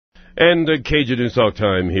And Cajun News Talk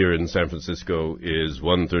time here in San Francisco is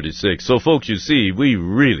 1:36. So, folks, you see, we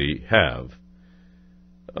really have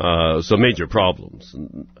some major problems,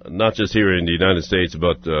 not just here in the United States,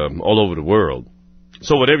 but all over the world.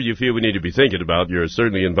 So whatever you feel we need to be thinking about, you're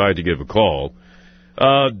certainly invited to give a call.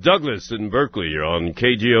 Douglas in Berkeley, you're on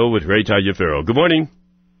KGO with Ray Taliaferro. Good morning.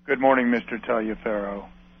 Good morning, Mr. Taliaferro.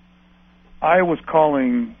 I was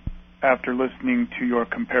calling after listening to your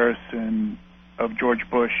comparison of George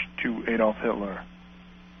Bush to Adolf Hitler.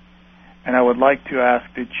 And I would like to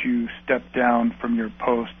ask that you step down from your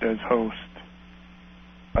post as host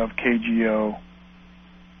of KGO.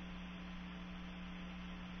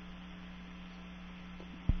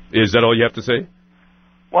 Is that all you have to say?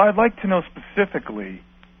 Well, I'd like to know specifically,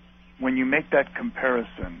 when you make that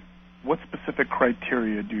comparison, what specific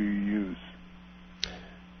criteria do you use?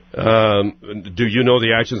 Do you know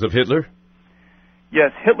the actions of Hitler?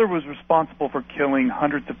 Yes, Hitler was responsible for killing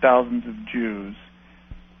hundreds of thousands of Jews.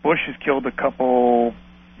 Bush has killed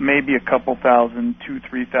maybe a couple thousand,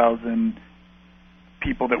 2,000-3,000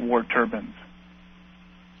 people that wore turbans.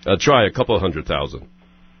 Try a couple 100,000.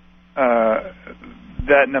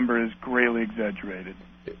 That number is greatly exaggerated.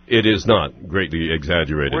 It is not greatly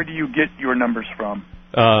exaggerated. Where do you get your numbers from?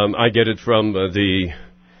 I get it from the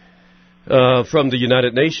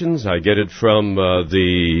United Nations. I get it from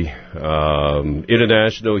the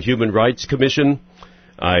International Human Rights Commission.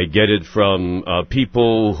 I get it from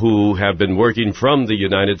people who have been working from the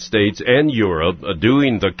United States and Europe,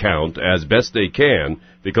 doing the count as best they can,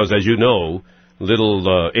 because as you know,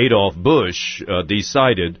 little Adolf Bush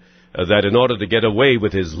decided that in order to get away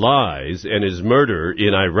with his lies and his murder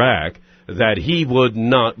in Iraq, that he would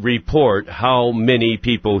not report how many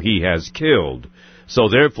people he has killed. So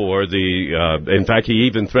therefore, in fact, he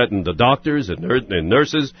even threatened the doctors and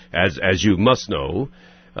nurses, as you must know.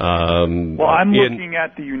 Well, I'm looking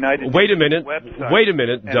at the United Nations website. Wait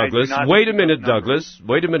a minute,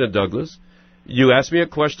 Douglas. You asked me a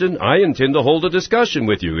question. I intend to hold a discussion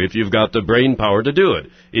with you if you've got the brain power to do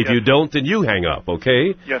it. If you don't, then you hang up,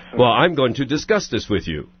 okay? Yes, sir. Well, I'm going to discuss this with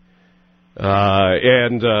you. The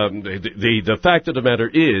fact of the matter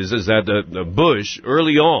is that Bush,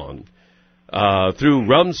 early on, through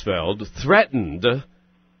Rumsfeld, threatened,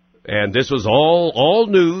 and this was all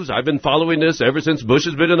news. I've been following this ever since Bush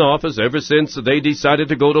has been in office, ever since they decided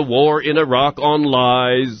to go to war in Iraq on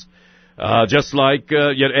lies,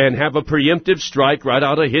 and have a preemptive strike right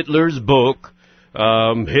out of Hitler's book.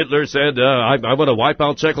 Hitler said, I want to wipe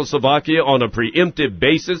out Czechoslovakia on a preemptive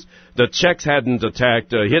basis. The Czechs hadn't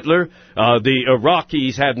attacked Hitler. The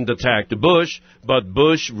Iraqis hadn't attacked Bush, but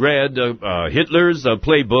Bush read Hitler's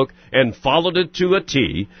playbook and followed it to a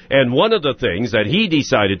T. And one of the things that he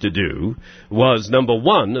decided to do was, number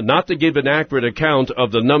one, not to give an accurate account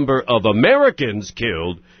of the number of Americans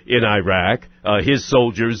killed in Iraq, his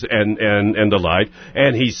soldiers and the like,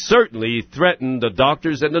 and he certainly threatened the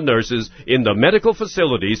doctors and the nurses in the medical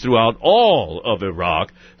facilities throughout all of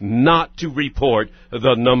Iraq not to report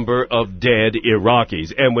the number of dead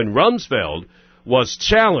Iraqis. And when Rumsfeld was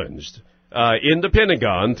challenged in the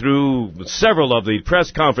Pentagon through several of the press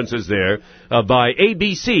conferences there by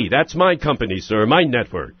ABC, that's my company, sir, my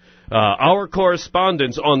network, our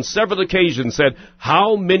correspondents on several occasions said,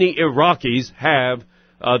 how many Iraqis have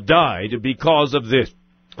died because of this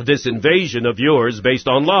invasion of yours based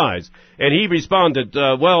on lies? And he responded,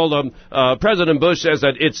 President Bush says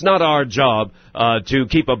that it's not our job to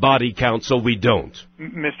keep a body count, so we don't.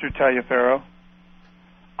 Mr. Taliaferro,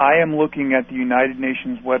 I am looking at the United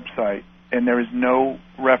Nations website, and there is no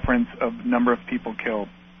reference of number of people killed.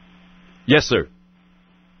 Yes, sir.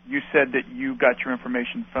 You said that you got your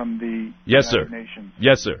information from the United Nations.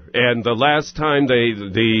 Yes, sir. And the last time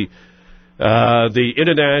the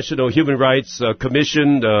International Human Rights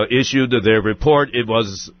Commission issued their report, it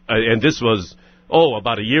was, and this was,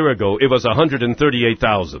 about a year ago, it was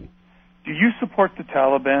 138,000. Do you support the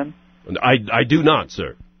Taliban? I do not,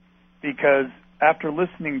 sir. Because after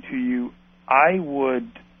listening to you, I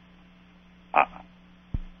would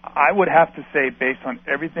have to say, based on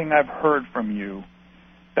everything I've heard from you,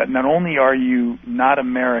 that not only are you not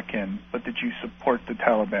American, but that you support the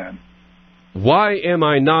Taliban. Why am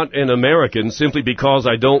I not an American? Simply because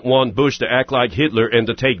I don't want Bush to act like Hitler and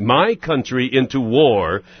to take my country into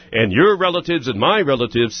war, and your relatives and my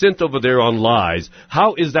relatives sent over there on lies.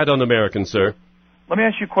 How is that un-American, sir? Let me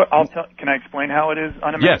ask you can I explain how it is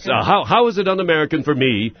un-American? Yes, how is it un-American for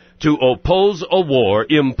me to oppose a war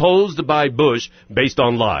imposed by Bush based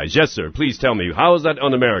on lies? Yes, sir, please tell me. How is that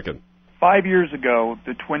un-American? 5 years ago,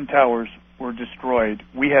 the Twin Towers were destroyed.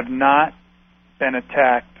 We have not been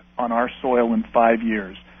attacked on our soil in 5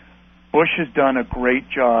 years. Bush has done a great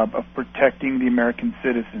job of protecting the American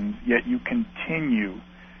citizens, yet you continue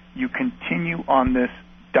on this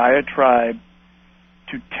diatribe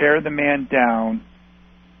to tear the man down,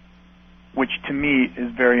 which to me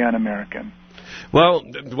is very un-American. Well,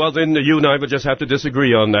 then you and I would just have to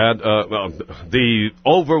disagree on that. The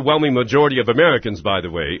overwhelming majority of Americans, by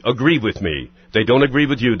the way, agree with me. They don't agree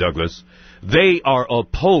with you, Douglas. They are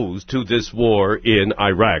opposed to this war in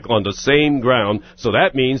Iraq on the same ground. So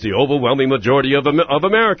that means the overwhelming majority of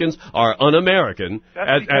Americans are un-American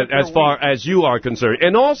as far as you are concerned.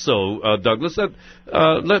 And also, Douglas,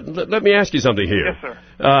 let me ask you something here. Yes,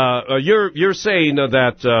 sir. You're saying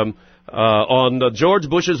that on George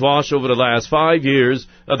Bush's watch over the last 5 years,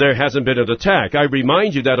 there hasn't been an attack. I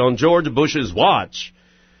remind you that on George Bush's watch,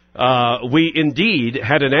 we indeed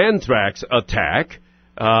had an anthrax attack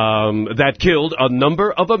that killed a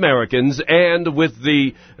number of Americans, and with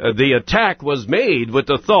the attack was made with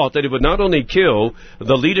the thought that it would not only kill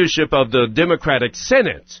the leadership of the Democratic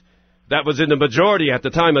Senate that was in the majority at the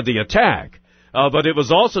time of the attack, but it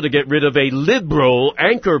was also to get rid of a liberal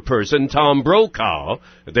anchor person, Tom Brokaw.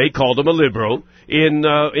 They called him a liberal in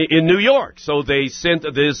New York. So they sent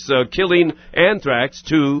this killing anthrax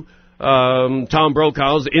to Tom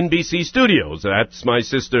Brokaw's NBC studios. That's my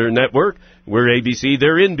sister network. We're ABC.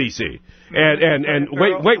 They're NBC. And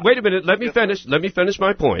wait a minute. Let me finish. Let me finish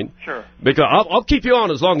my point. Sure. Because I'll keep you on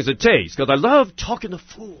as long as it takes. Because I love talking to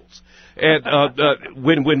fools. And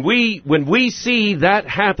when we see that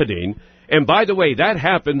happening. And by the way, that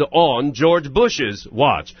happened on George Bush's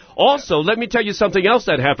watch. Also, let me tell you something else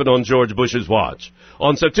that happened on George Bush's watch.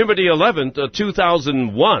 On September the 11th,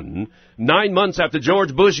 2001, 9 months after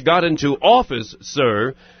George Bush got into office,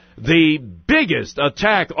 sir, the biggest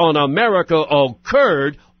attack on America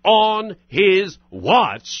occurred on his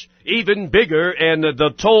watch. Even bigger, and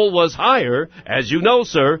the toll was higher, as you know,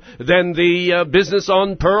 sir, than the business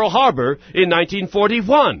on Pearl Harbor in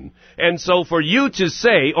 1941. And so for you to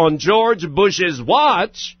say on George Bush's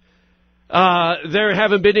watch, there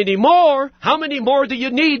haven't been any more, how many more do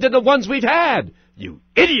you need than the ones we've had? You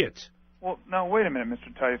idiot! Well, now, wait a minute,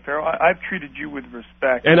 Mr. Taliaferro. I've treated you with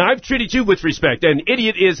respect. And I've treated you with respect. And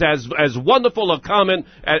idiot is as wonderful a comment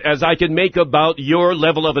as I can make about your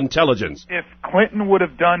level of intelligence. If Clinton would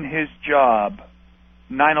have done his job,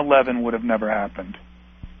 9/11 would have never happened.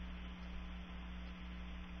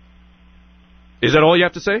 Is that all you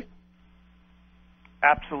have to say?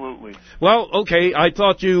 Absolutely. Well, okay, I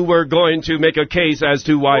thought you were going to make a case as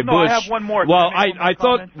to why no, Bush... I have one more. Well, I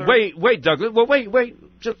thought... Wait, Douglas. Well, wait.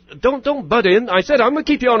 Just don't butt in. I said I'm going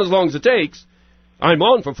to keep you on as long as it takes. I'm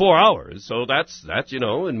on for 4 hours, so that's you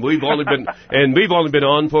know, and we've only been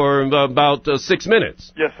on for about 6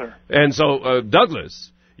 minutes. Yes, sir. And so,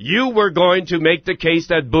 Douglas, you were going to make the case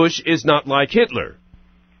that Bush is not like Hitler,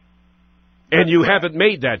 and you haven't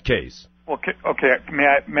made that case. Okay.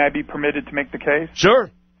 May I be permitted to make the case?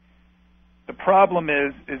 Sure. The problem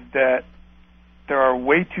is that there are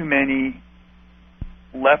way too many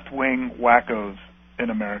left-wing wackos in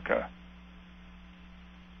America.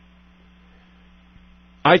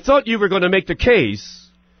 I thought you were going to make the case,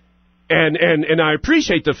 and I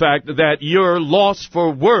appreciate the fact that you're lost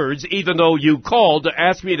for words, even though you called to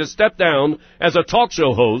ask me to step down as a talk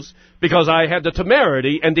show host, because I had the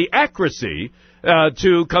temerity and the accuracy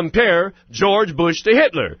to compare George Bush to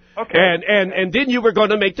Hitler. Okay. And then you were going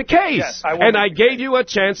to make the case. Yes, and I gave you a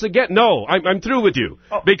chance to get... No, I'm through with you.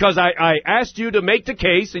 Oh. Because I asked you to make the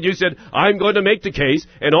case, and you said, I'm going to make the case.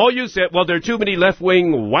 And all you said, well, there are too many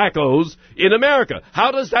left-wing wackos in America. How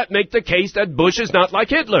does that make the case that Bush is not like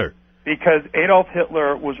Hitler? Because Adolf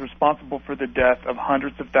Hitler was responsible for the death of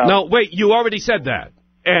hundreds of thousands. No, wait, you already said that.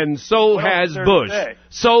 And so has Bush.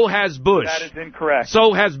 So has Bush. That is incorrect.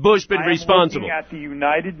 So has Bush been responsible. I'm looking at the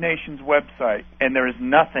United Nations website, and there is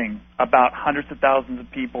nothing about hundreds of thousands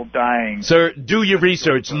of people dying. Sir, do your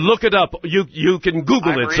research. Look it up. You can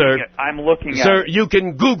Google it, sir. I'm looking at it. Sir, you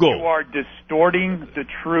can Google. You are distorting the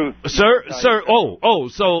truth. Sir,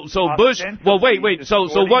 so Bush... Well, wait. So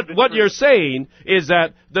what you're saying is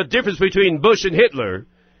that the difference between Bush and Hitler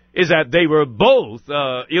is that they were both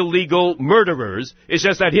illegal murderers. It's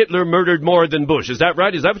just that Hitler murdered more than Bush. Is that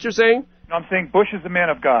right? Is that what you're saying? No, I'm saying Bush is a man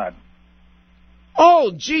of God.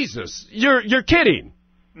 Oh, Jesus. You're kidding.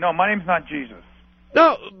 No, my name's not Jesus.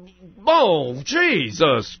 No. Oh,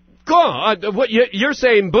 Jesus. God. What, you're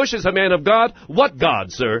saying Bush is a man of God? What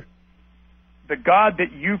God, sir? The God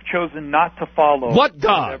that you've chosen not to follow. What for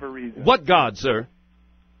God? whatever reason. What God, sir?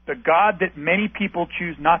 The God that many people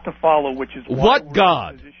choose not to follow, which is why what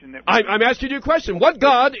God? I'm asking you a question. What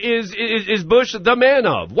God is Bush the man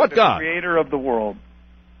of? What God? The creator of the world.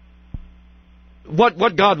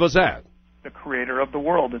 What God was that? The creator of the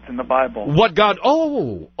world. It's in the Bible. What God?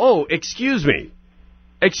 Oh, excuse me.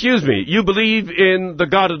 Excuse me. You believe in the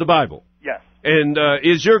God of the Bible? Yes. And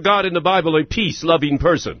is your God in the Bible a peace-loving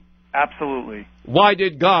person? Absolutely. Why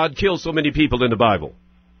did God kill so many people in the Bible?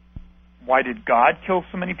 Why did God kill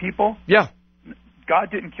so many people? Yeah. God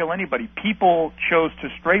didn't kill anybody. People chose to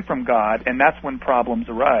stray from God, and that's when problems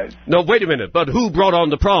arise. No, wait a minute. But who brought on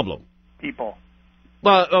the problem? People.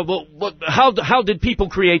 How did people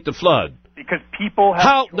create the flood? Because people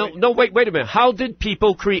have... Wait a minute. How did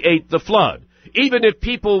people create the flood? Even if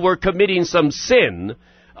people were committing some sin,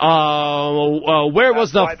 where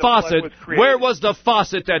was the faucet? Where was the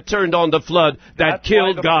faucet that turned on the flood that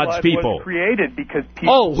killed God's people? Was created because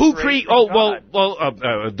people.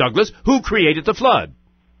 Douglas, who created the flood?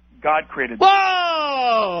 God created.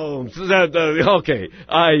 Whoa! Okay,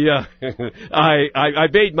 I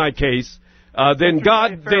made my case. Wait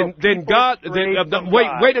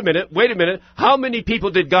a minute. How many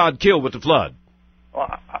people did God kill with the flood? Well,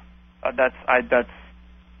 I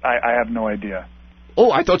have no idea.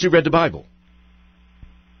 Oh, I thought you read the Bible.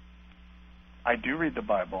 I do read the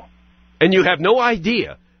Bible. And you have no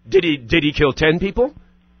idea. Did he kill 10 people?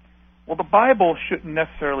 Well, the Bible shouldn't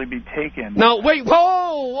necessarily be taken. Now, wait,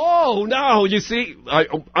 whoa, now, you see,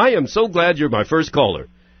 I am so glad you're my first caller.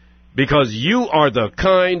 Because you are the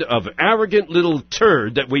kind of arrogant little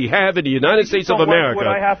turd that we have in the United States of America. What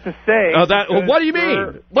I have to say. What do you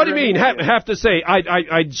mean? What do you mean? Have to say?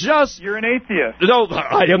 I just. You're an atheist. No,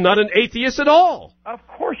 I am not an atheist at all. Of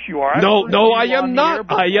course you are. No, I am not.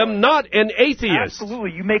 I am not an atheist.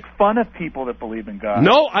 Absolutely, you make fun of people that believe in God.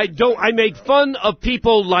 No, I don't. I make fun of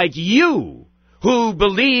people like you, who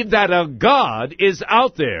believe that a God is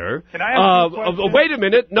out there. Can I ask you a question? Wait a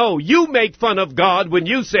minute. No, you make fun of God when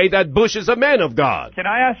you say that Bush is a man of God. Can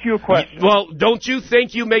I ask you a question? Well, don't you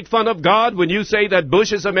think you make fun of God when you say that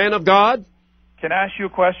Bush is a man of God? Can I ask you a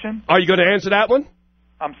question? Are you going to answer that one?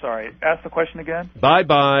 I'm sorry. Ask the question again.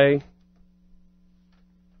 Bye-bye.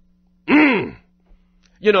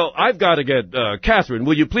 You know, I've got to get... Catherine,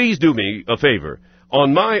 will you please do me a favor?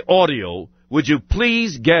 On my audio... Would you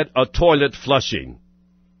please get a toilet flushing?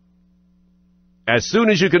 As soon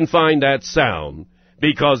as you can find that sound,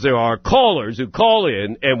 because there are callers who call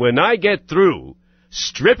in, and when I get through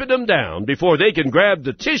stripping them down before they can grab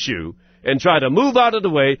the tissue and try to move out of the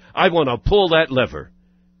way, I want to pull that lever.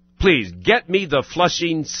 Please, get me the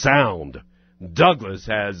flushing sound. Douglas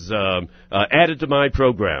has added to my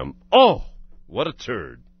program. Oh, what a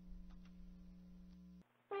turd.